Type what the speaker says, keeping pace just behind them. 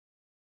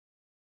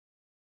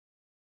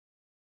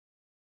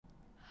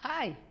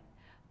Hi,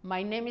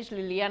 my name is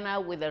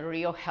Liliana with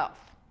Rio Health.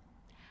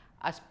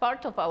 As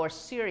part of our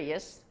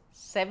series,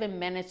 7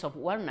 Minutes of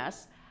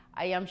Wellness,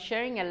 I am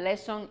sharing a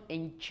lesson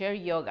in chair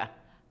yoga,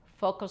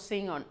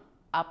 focusing on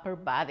upper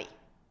body.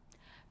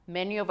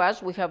 Many of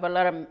us, we have a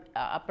lot of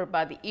upper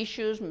body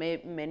issues.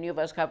 Many of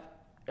us have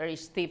very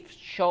stiff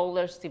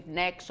shoulders, stiff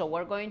neck, so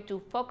we're going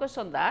to focus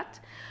on that.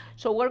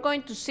 So we're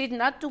going to sit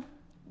not too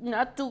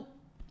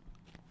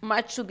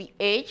much to the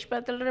edge,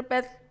 but a little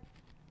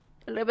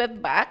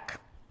bit back,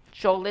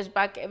 shoulders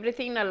back,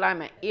 everything in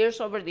alignment, ears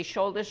over the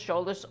shoulders,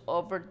 shoulders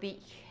over the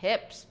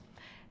hips.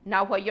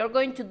 Now what you're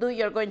going to do,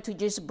 you're going to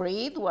just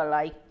breathe while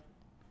I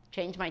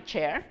change my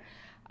chair.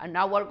 And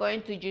now we're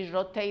going to just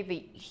rotate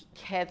the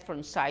head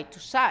from side to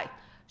side.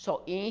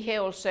 So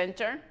inhale,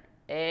 center,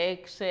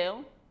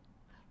 exhale.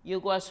 You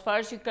go as far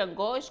as you can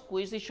go,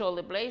 squeeze the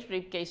shoulder blades,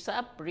 rib cage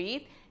up,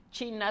 breathe.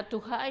 Chin not too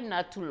high,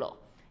 not too low.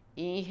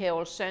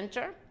 Inhale,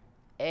 center,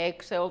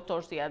 exhale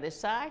towards the other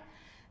side.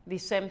 The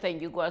same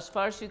thing, you go as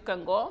far as you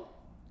can go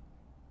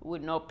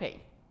with no pain.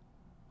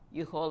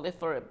 You hold it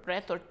for a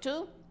breath or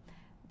two,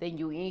 then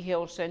you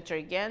inhale, center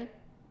again,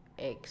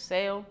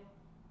 exhale.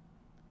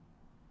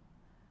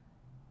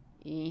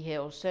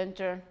 Inhale,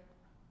 center,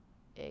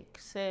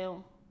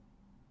 exhale.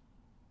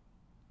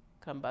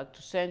 Come back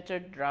to center,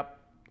 drop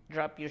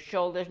your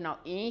shoulders. Now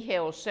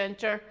inhale,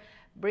 center,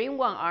 bring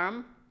one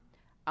arm,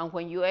 and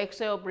when you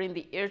exhale, bring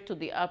the ear to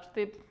the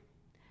upstep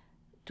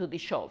to the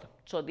shoulder.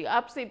 So the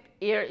upstep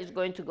ear is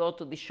going to go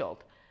to the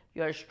shoulder.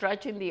 You are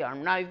stretching the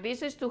arm. Now if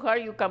this is too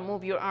hard, you can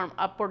move your arm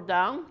up or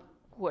down,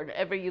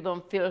 wherever you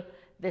don't feel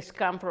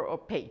discomfort or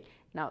pain.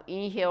 Now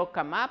inhale,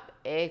 come up,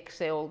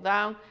 exhale,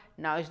 down.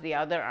 Now it's the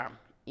other arm.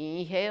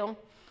 Inhale,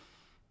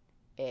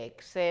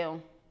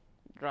 exhale,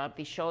 drop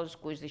the shoulders,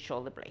 squeeze the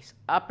shoulder blades.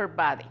 Upper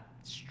body,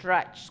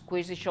 stretch,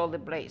 squeeze the shoulder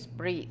blades,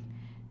 breathe.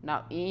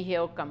 Now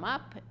inhale, come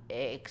up,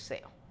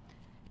 exhale.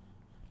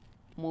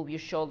 Move your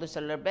shoulders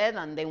a little bit,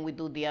 and then we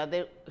do the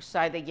other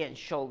side again.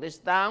 Shoulders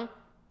down,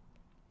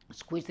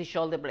 squeeze the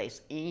shoulder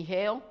blades.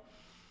 Inhale,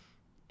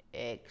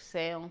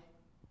 exhale,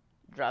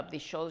 drop the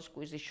shoulders,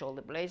 squeeze the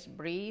shoulder blades,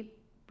 breathe,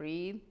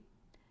 breathe.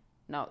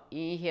 Now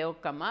inhale,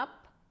 come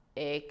up,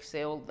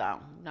 exhale,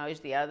 down. Now it's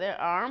the other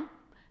arm,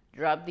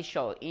 drop the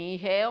shoulder.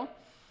 Inhale,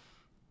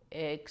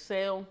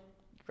 exhale,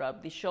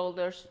 drop the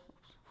shoulders,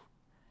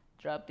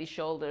 drop the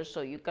shoulders.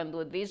 So you can do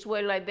it this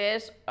way like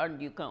this, or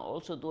you can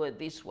also do it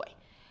this way.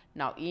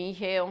 Now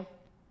inhale,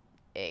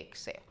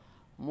 exhale.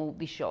 Move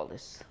the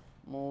shoulders,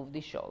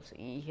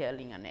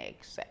 inhaling and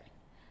exhaling.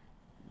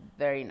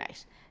 Very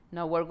nice.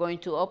 Now we're going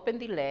to open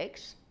the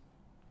legs,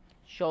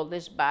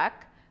 shoulders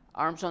back,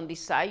 arms on the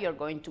side. You're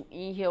going to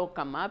inhale,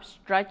 come up,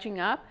 stretching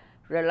up,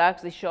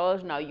 relax the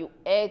shoulders. Now you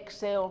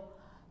exhale,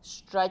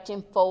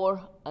 stretching forward,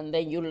 and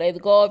then you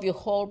let go of your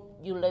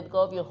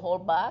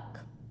whole back.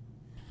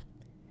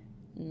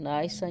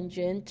 Nice and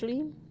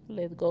gently,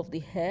 let go of the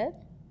head.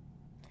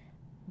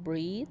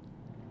 Breathe.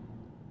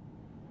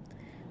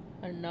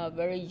 And now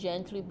very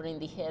gently bring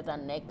the head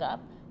and neck up,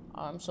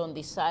 arms on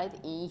the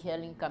side,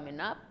 inhaling, coming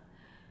up.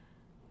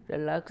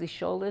 Relax the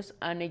shoulders,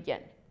 and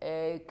again,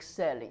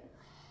 exhaling,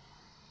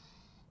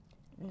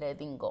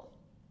 letting go.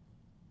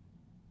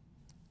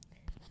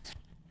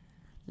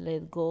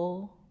 Let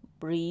go,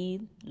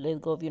 breathe, let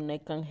go of your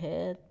neck and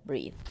head,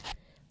 breathe.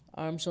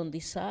 Arms on the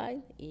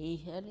side,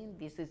 inhaling,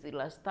 this is the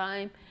last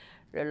time.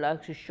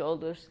 Relax your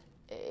shoulders,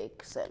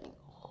 exhaling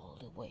all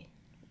the way,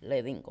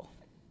 letting go.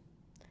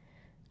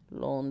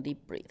 Long,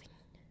 deep breathing.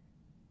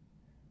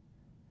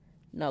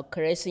 Now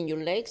caressing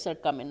your legs are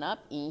coming up,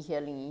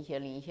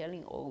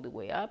 inhaling all the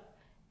way up,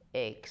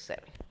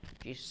 exhaling.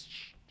 Just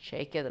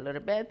shake it a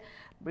little bit,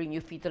 bring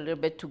your feet a little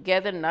bit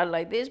together, not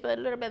like this, but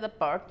a little bit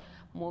apart.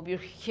 Move your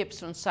hips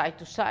from side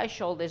to side,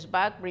 shoulders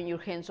back, bring your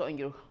hands on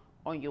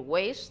your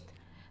waist,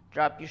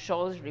 drop your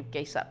shoulders, rib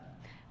cage up.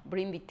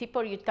 Bring the tip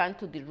of your tongue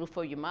to the roof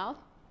of your mouth,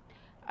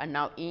 and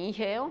now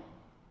inhale.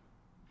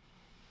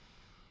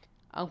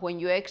 And when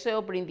you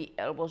exhale, bring the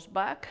elbows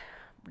back,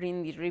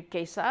 bring the rib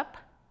cage up,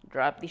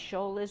 drop the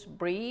shoulders,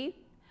 breathe,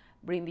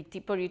 bring the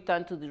tip of your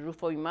tongue to the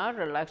roof of your mouth,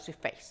 relax your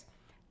face.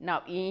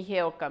 Now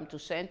inhale, come to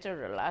center,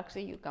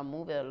 relaxing, you can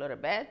move it a little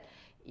bit.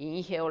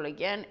 Inhale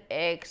again,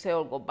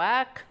 exhale, go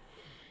back,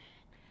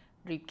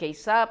 rib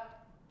cage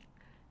up,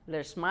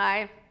 let's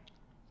smile,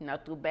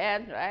 not too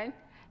bad, right?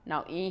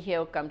 Now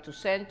inhale, come to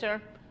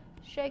center,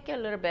 shake it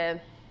a little bit,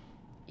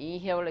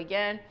 inhale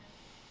again,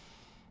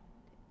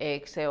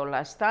 exhale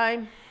last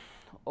time,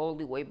 all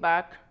the way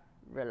back,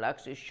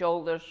 relax your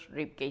shoulders,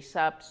 rib cage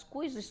up,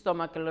 squeeze the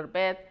stomach a little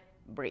bit,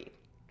 breathe,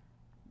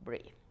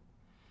 breathe.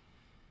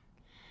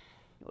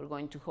 We're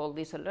going to hold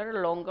this a little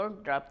longer,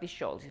 drop the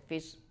shoulders. If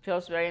it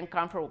feels very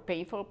uncomfortable,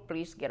 painful,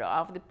 please get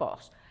off the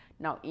pause.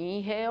 Now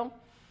inhale,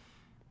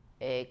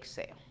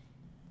 exhale,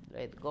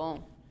 let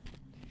go,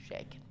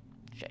 shake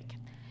it, shake it.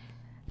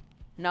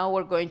 Now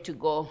we're going to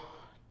go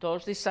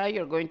towards the side.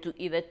 You're going to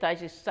either touch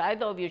the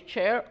side of your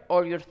chair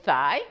or your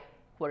thigh,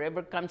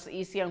 wherever comes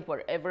easy and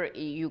wherever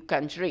you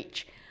can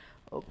reach.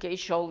 Okay,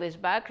 shoulders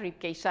back, rib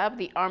cage up.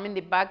 The arm in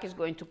the back is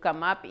going to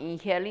come up.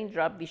 Inhaling,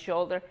 drop the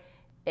shoulder.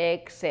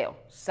 Exhale,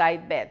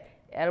 side bend,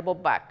 elbow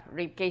back,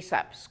 rib cage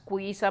up.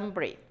 Squeeze and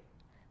breathe.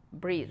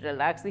 Breathe,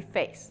 relax the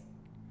face.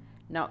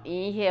 Now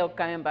inhale,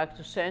 coming back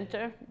to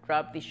center.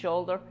 Drop the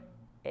shoulder.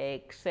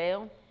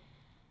 Exhale.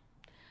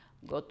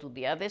 Go to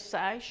the other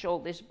side,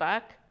 shoulders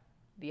back.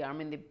 The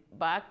arm in the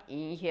back.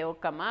 Inhale,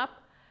 come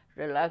up.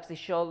 Relax the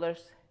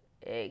shoulders.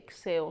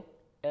 Exhale,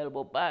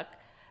 elbow back,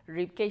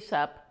 rib cage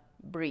up.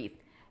 Breathe.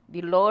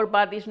 The lower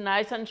body is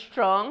nice and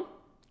strong.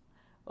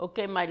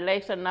 Okay, my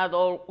legs are not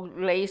all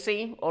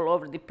lazy all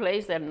over the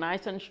place. They're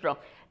nice and strong.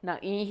 Now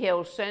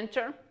inhale,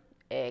 center.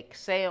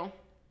 Exhale.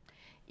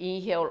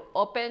 Inhale,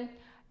 open.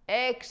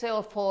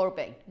 Exhale, forward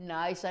bend.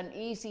 Nice and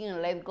easy,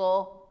 and let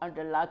go and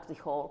relax the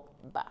whole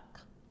back.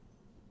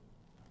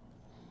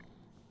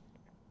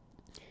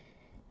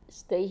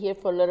 Stay here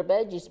for a little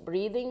bit, just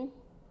breathing.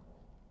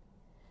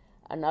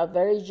 And now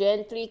very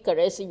gently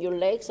caressing your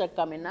legs are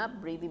coming up,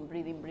 breathing,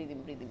 breathing,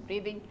 breathing, breathing,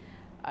 breathing,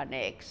 and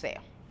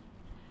exhale.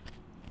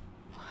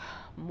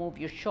 Move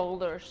your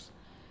shoulders.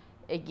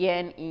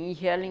 Again,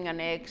 inhaling and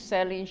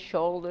exhaling,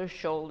 shoulders,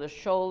 shoulders,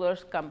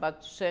 shoulders. Come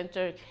back to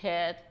center,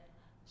 head,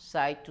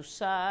 side to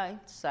side,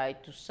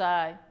 side to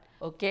side.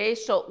 Okay,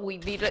 so we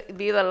did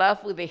a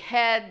lot with the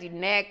head, the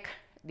neck,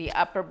 the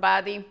upper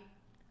body.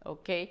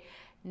 Okay,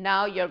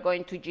 now you're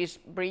going to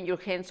just bring your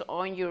hands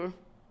on your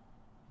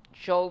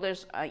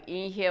shoulders.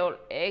 Inhale,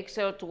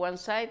 exhale to one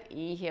side.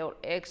 Inhale,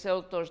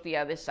 exhale towards the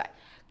other side.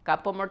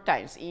 Couple more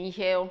times.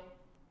 Inhale,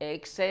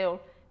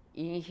 exhale,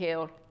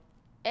 inhale,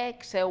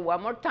 exhale.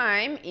 One more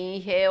time.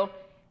 Inhale,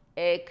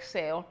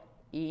 exhale,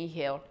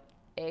 inhale,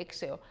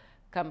 exhale.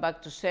 Come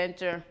back to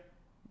center.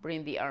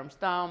 Bring the arms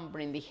down.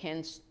 Bring the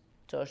hands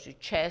towards your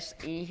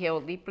chest.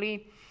 Inhale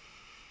deeply.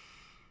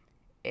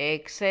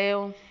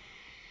 Exhale.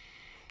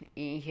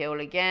 Inhale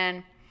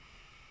again.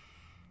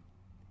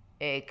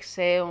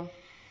 Exhale.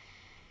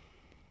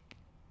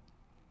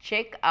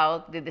 Check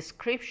out the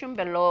description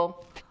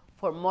below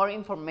for more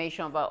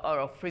information about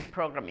our free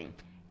programming.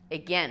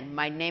 Again,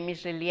 my name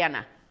is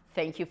Liliana.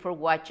 Thank you for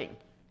watching.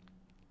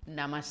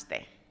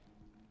 Namaste.